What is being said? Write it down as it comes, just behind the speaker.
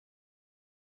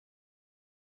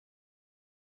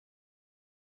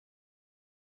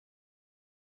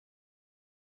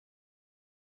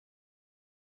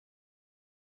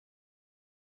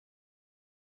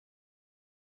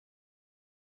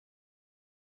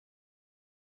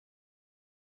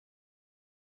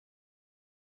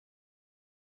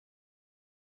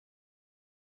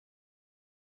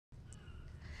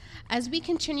As we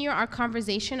continue our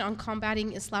conversation on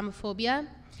combating Islamophobia,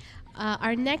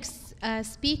 our next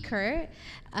speaker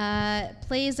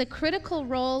plays a critical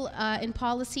role in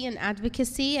policy and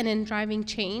advocacy and in driving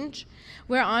change.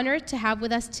 We're honored to have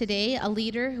with us today a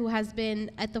leader who has been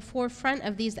at the forefront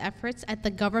of these efforts at the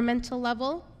governmental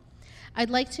level. I'd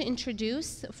like to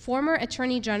introduce former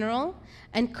Attorney General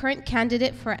and current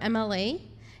candidate for MLA,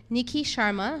 Niki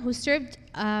Sharma, who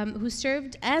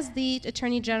served as the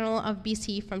Attorney General of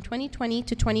BC from 2020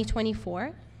 to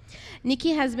 2024.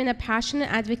 Niki has been a passionate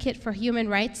advocate for human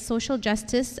rights, social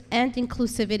justice, and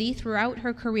inclusivity throughout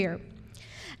her career.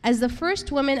 As the first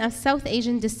woman of South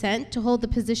Asian descent to hold the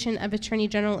position of Attorney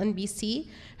General in BC,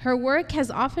 her work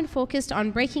has often focused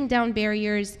on breaking down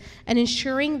barriers and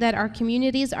ensuring that our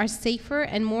communities are safer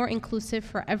and more inclusive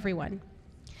for everyone.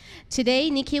 Today,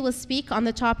 Niki will speak on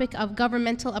the topic of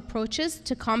governmental approaches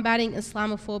to combating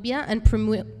Islamophobia and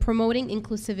promoting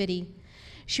inclusivity.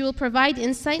 She will provide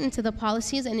insight into the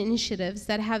policies and initiatives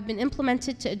that have been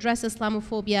implemented to address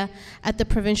Islamophobia at the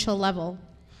provincial level,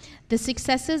 the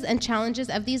successes and challenges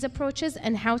of these approaches,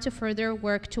 and how to further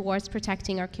work towards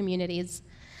protecting our communities.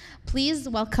 Please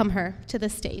welcome her to the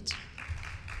stage.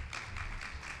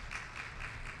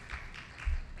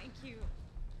 Thank you.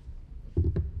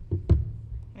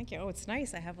 Thank you. Oh, it's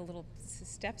nice. I have a little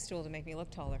step stool to make me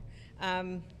look taller.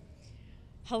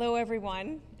 Hello,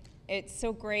 everyone. It's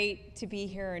so great to be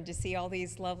here and to see all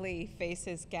these lovely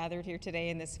faces gathered here today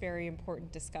in this very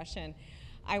important discussion.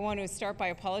 I want to start by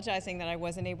apologizing that I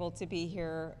wasn't able to be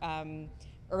here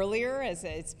earlier, as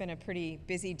it's been a pretty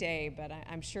busy day, but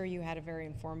I'm sure you had a very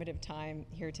informative time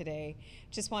here today.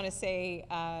 Just want to say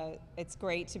it's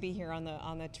great to be here on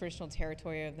the traditional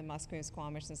territory of the Musqueam,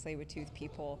 Squamish, and Tsleil-Waututh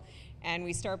people. And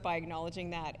we start by acknowledging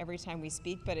that every time we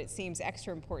speak, but it seems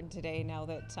extra important today now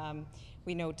that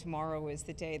we know tomorrow is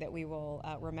the day that we will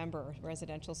remember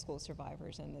residential school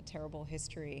survivors and the terrible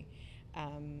history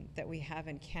that we have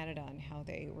in Canada and how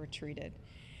they were treated.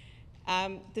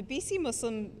 The BC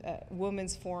Muslim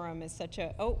Women's Forum is such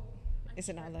a, is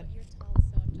it not? You're tall,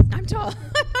 so I'm tall,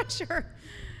 I'm not sure.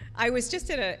 I was just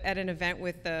at an event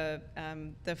with the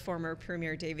former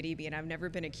Premier David Eby, and I've never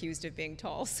been accused of being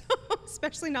tall, so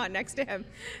especially not next to him.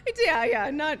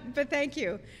 But thank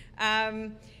you.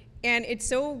 And it's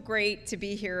so great to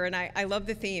be here, and I love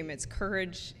the theme. It's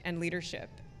courage and leadership.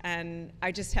 And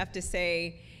I just have to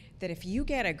say that if you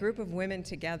get a group of women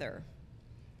together,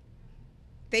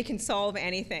 they can solve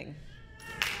anything.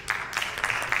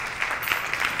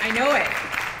 I know it.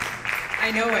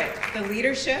 I know it. The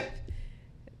leadership,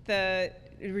 the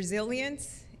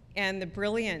resilience, and the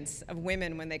brilliance of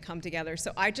women when they come together.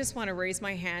 So I just want to raise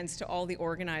my hands to all the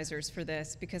organizers for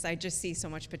this, because I just see so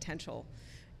much potential,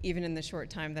 even in the short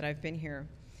time that I've been here.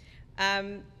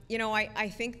 You know, I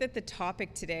think that the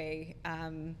topic today,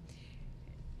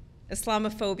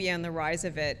 Islamophobia and the rise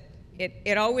of it,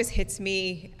 it always hits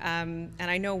me, and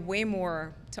I know way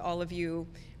more to all of you,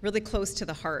 really close to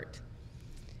the heart.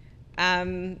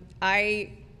 I've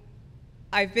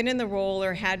been in the role,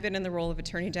 or had been in the role of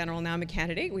Attorney General. Now I'm a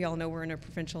candidate. We all know we're in a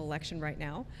provincial election right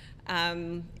now.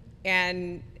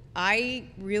 And I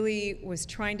really was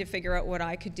trying to figure out what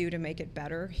I could do to make it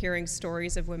better, hearing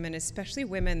stories of women, especially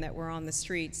women that were on the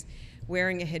streets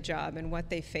wearing a hijab and what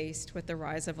they faced with the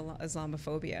rise of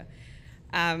Islamophobia.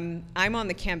 I'm on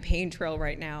the campaign trail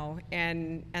right now,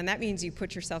 and that means you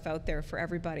put yourself out there for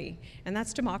everybody, and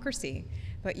that's democracy.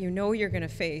 But you know you're going to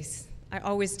face, I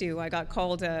always do. I got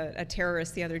called a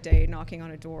terrorist the other day knocking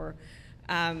on a door,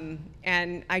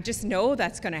 and I just know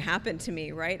that's going to happen to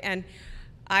me, right? And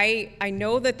I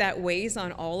know that weighs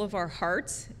on all of our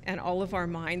hearts and all of our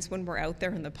minds when we're out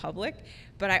there in the public,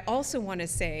 but I also want to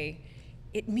say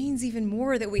it means even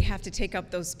more that we have to take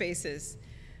up those spaces,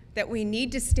 that we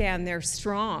need to stand there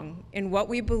strong in what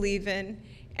we believe in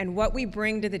and what we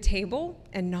bring to the table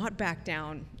and not back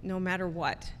down no matter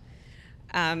what.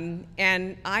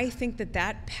 And I think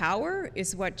that power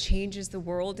is what changes the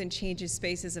world and changes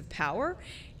spaces of power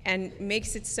and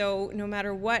makes it so no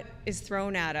matter what is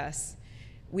thrown at us,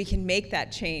 we can make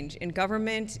that change in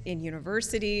government, in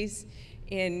universities,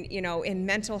 in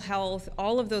mental health,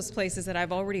 all of those places that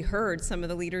I've already heard some of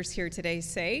the leaders here today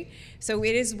say. So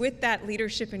it is with that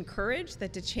leadership and courage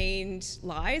that the change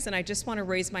lies, and I just want to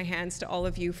raise my hands to all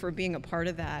of you for being a part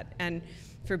of that and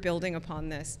for building upon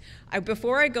this.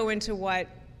 Before I go into what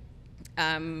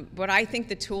I think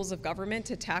the tools of government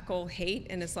to tackle hate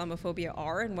and Islamophobia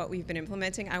are and what we've been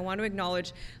implementing, I want to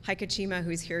acknowledge Haiqa Cheema,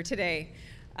 who's here today.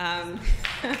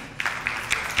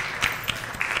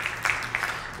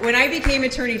 When I became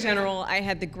Attorney General, I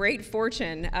had the great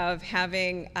fortune of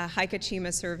having Haiqa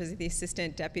Cheema serve as the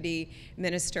Assistant Deputy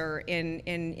Minister in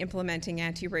implementing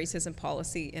anti-racism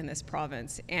policy in this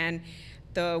province. And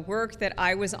the work that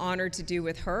I was honored to do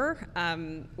with her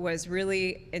was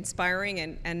really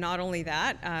inspiring, and not only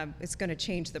that, it's going to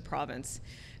change the province.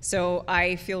 So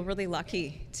I feel really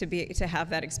lucky to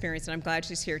have that experience, and I'm glad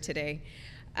she's here today.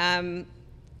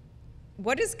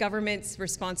 What is government's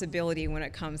responsibility when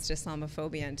it comes to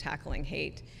Islamophobia and tackling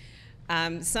hate?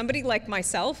 Somebody like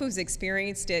myself who's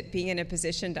experienced it, being in a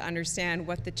position to understand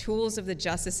what the tools of the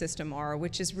justice system are,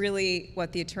 which is really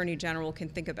what the Attorney General can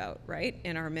think about, right,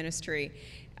 in our ministry,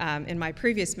 in my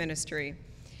previous ministry.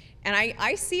 And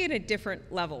I see it at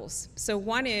different levels. So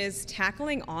one is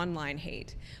tackling online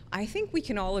hate. I think we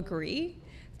can all agree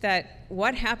that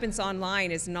what happens online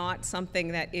is not something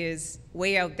that is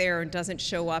way out there and doesn't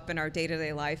show up in our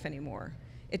day-to-day life anymore.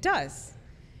 It does.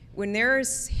 When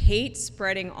there's hate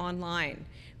spreading online,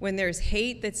 when there's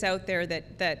hate that's out there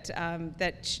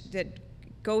that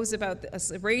goes about,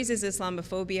 raises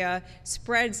Islamophobia,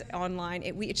 spreads online,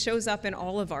 it shows up in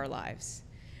all of our lives.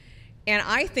 And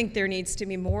I think there needs to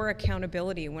be more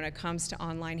accountability when it comes to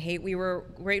online hate. We were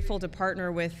grateful to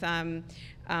partner with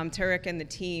Tarek and the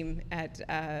team at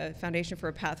Foundation for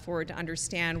a Path Forward to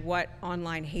understand what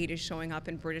online hate is showing up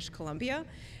in British Columbia,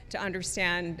 to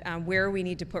understand where we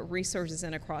need to put resources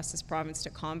in across this province to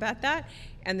combat that.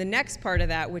 And the next part of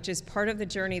that, which is part of the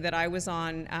journey that I was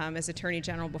on as Attorney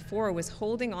General before, was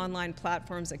holding online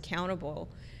platforms accountable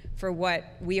for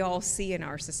what we all see in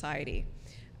our society.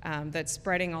 That's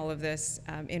spreading all of this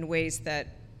in ways that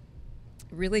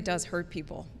really does hurt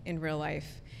people in real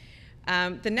life.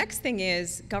 The next thing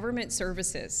is government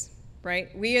services,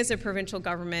 right? We as a provincial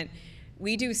government,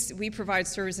 we provide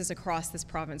services across this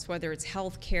province, whether it's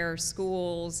healthcare,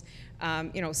 schools,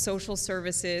 social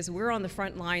services. We're on the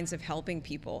front lines of helping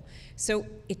people. So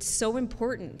it's so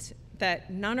important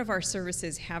that none of our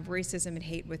services have racism and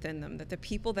hate within them, that the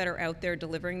people that are out there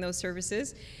delivering those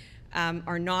services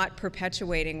are not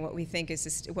perpetuating what we think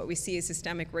is what we see as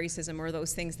systemic racism, or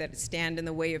those things that stand in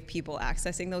the way of people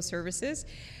accessing those services.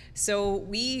 So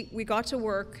we got to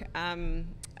work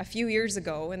a few years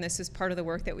ago, and this is part of the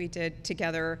work that we did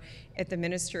together at the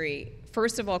ministry.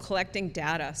 First of all, collecting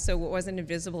data, so it wasn't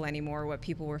invisible anymore what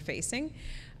people were facing.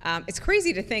 It's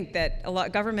crazy to think that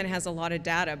government has a lot of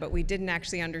data, but we didn't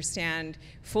actually understand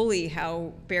fully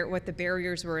what the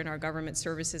barriers were in our government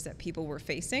services that people were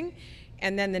facing.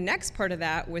 And then the next part of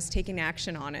that was taking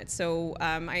action on it. So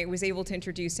I was able to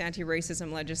introduce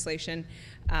anti-racism legislation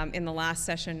in the last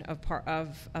session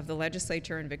of the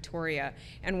legislature in Victoria.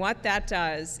 And what that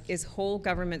does is hold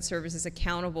government services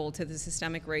accountable to the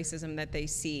systemic racism that they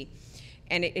see.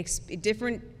 And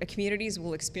different communities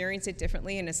will experience it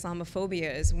differently, and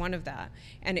Islamophobia is one of that.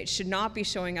 And it should not be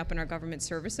showing up in our government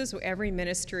services, so every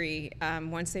ministry,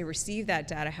 once they receive that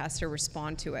data, has to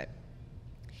respond to it.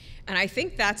 And I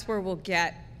think that's where we'll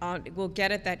get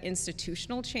at that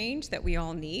institutional change that we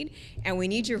all need, and we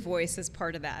need your voice as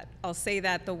part of that. I'll say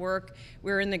that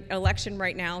we're in the election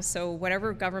right now, so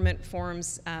whatever government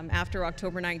forms after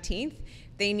October 19th,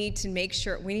 we need to make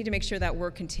sure that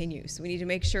work continues. We need to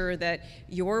make sure that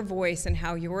your voice and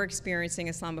how you're experiencing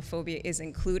Islamophobia is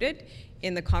included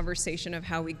in the conversation of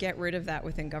how we get rid of that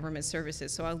within government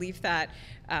services. So I'll leave that.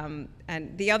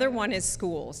 And the other one is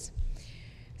schools.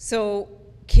 So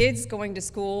kids going to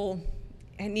school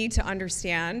need to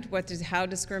understand how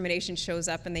discrimination shows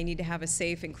up, and they need to have a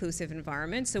safe, inclusive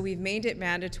environment. So we've made it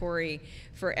mandatory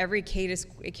for every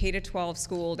K-12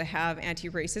 school to have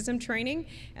anti-racism training,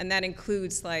 and that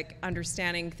includes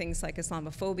understanding things like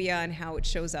Islamophobia and how it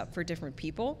shows up for different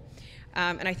people.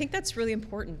 And I think that's really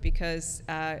important because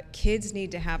kids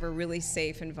need to have a really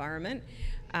safe environment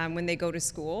when they go to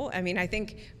school. I mean, I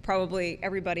think probably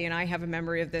everybody, and I have a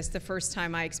memory of this, the first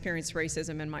time I experienced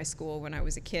racism in my school when I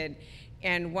was a kid.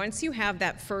 And once you have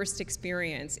that first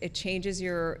experience, it changes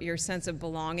your sense of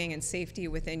belonging and safety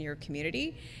within your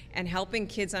community, and helping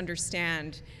kids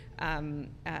understand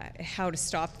how to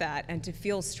stop that and to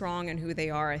feel strong in who they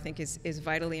are, I think is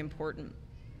vitally important.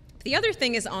 The other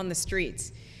thing is on the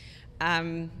streets.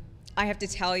 I have to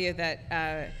tell you that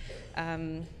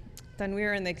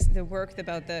Tanweer and the work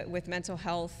with mental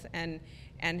health and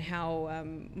how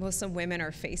Muslim women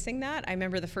are facing that. I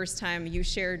remember the first time you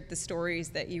shared the stories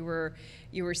that you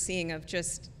were seeing of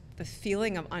just the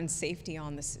feeling of unsafety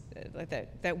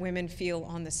that women feel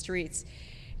on the streets.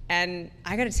 And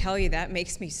I got to tell you, that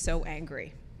makes me so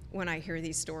angry when I hear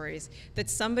these stories, that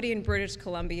somebody in British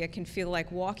Columbia can feel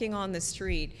like walking on the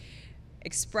street,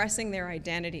 expressing their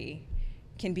identity,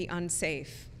 can be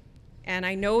unsafe. And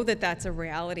I know that that's a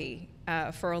reality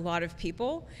for a lot of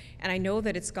people, and I know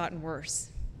that it's gotten worse.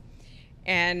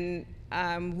 And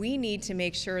we need to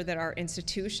make sure that our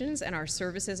institutions and our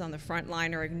services on the front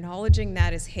line are acknowledging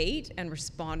that as hate and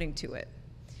responding to it.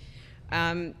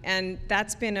 And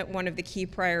that's been one of the key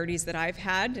priorities that I've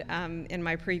had in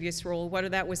my previous role. Whether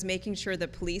that was making sure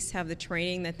that police have the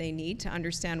training that they need to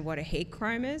understand what a hate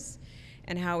crime is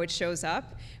and how it shows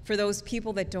up. For those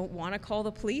people that don't want to call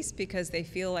the police because they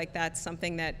feel like that's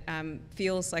something that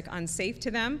feels like unsafe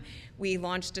to them, we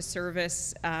launched a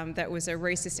service that was a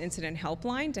racist incident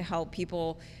helpline to help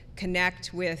people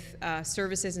connect with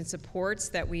services and supports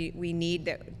that we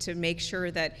need to make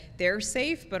sure that they're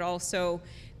safe, but also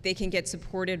they can get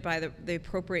supported by the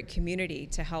appropriate community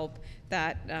to help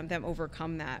them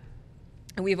overcome that.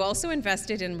 And we've also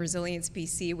invested in Resilience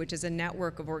BC, which is a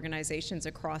network of organizations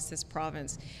across this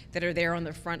province that are there on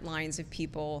the front lines of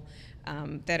people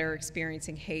that are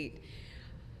experiencing hate.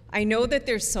 I know that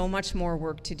there's so much more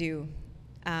work to do,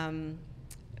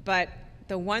 but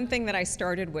the one thing that I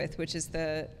started with, which is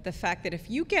the fact that if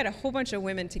you get a whole bunch of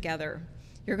women together,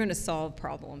 you're going to solve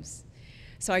problems.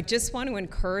 So I just want to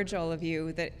encourage all of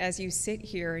you that as you sit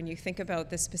here and you think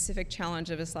about the specific challenge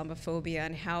of Islamophobia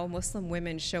and how Muslim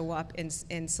women show up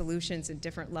in solutions in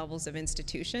different levels of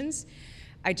institutions,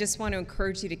 I just want to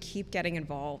encourage you to keep getting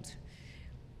involved.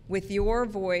 With your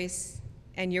voice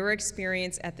and your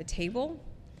experience at the table,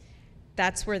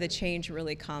 that's where the change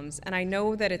really comes. And I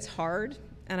know that it's hard,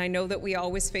 and I know that we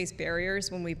always face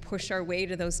barriers when we push our way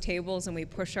to those tables and we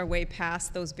push our way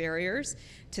past those barriers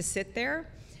to sit there.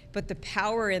 But the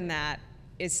power in that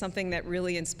is something that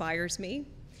really inspires me.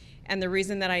 And the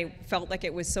reason that I felt like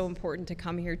it was so important to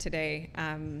come here today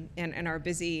and our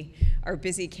busy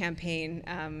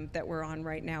campaign that we're on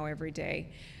right now every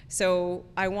day. So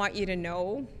I want you to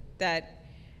know that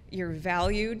you're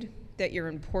valued, that you're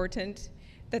important,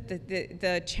 that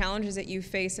the challenges that you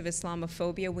face of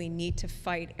Islamophobia, we need to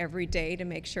fight every day to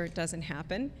make sure it doesn't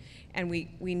happen. And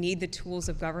we need the tools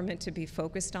of government to be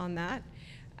focused on that.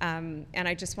 And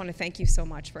I just want to thank you so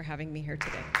much for having me here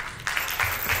today.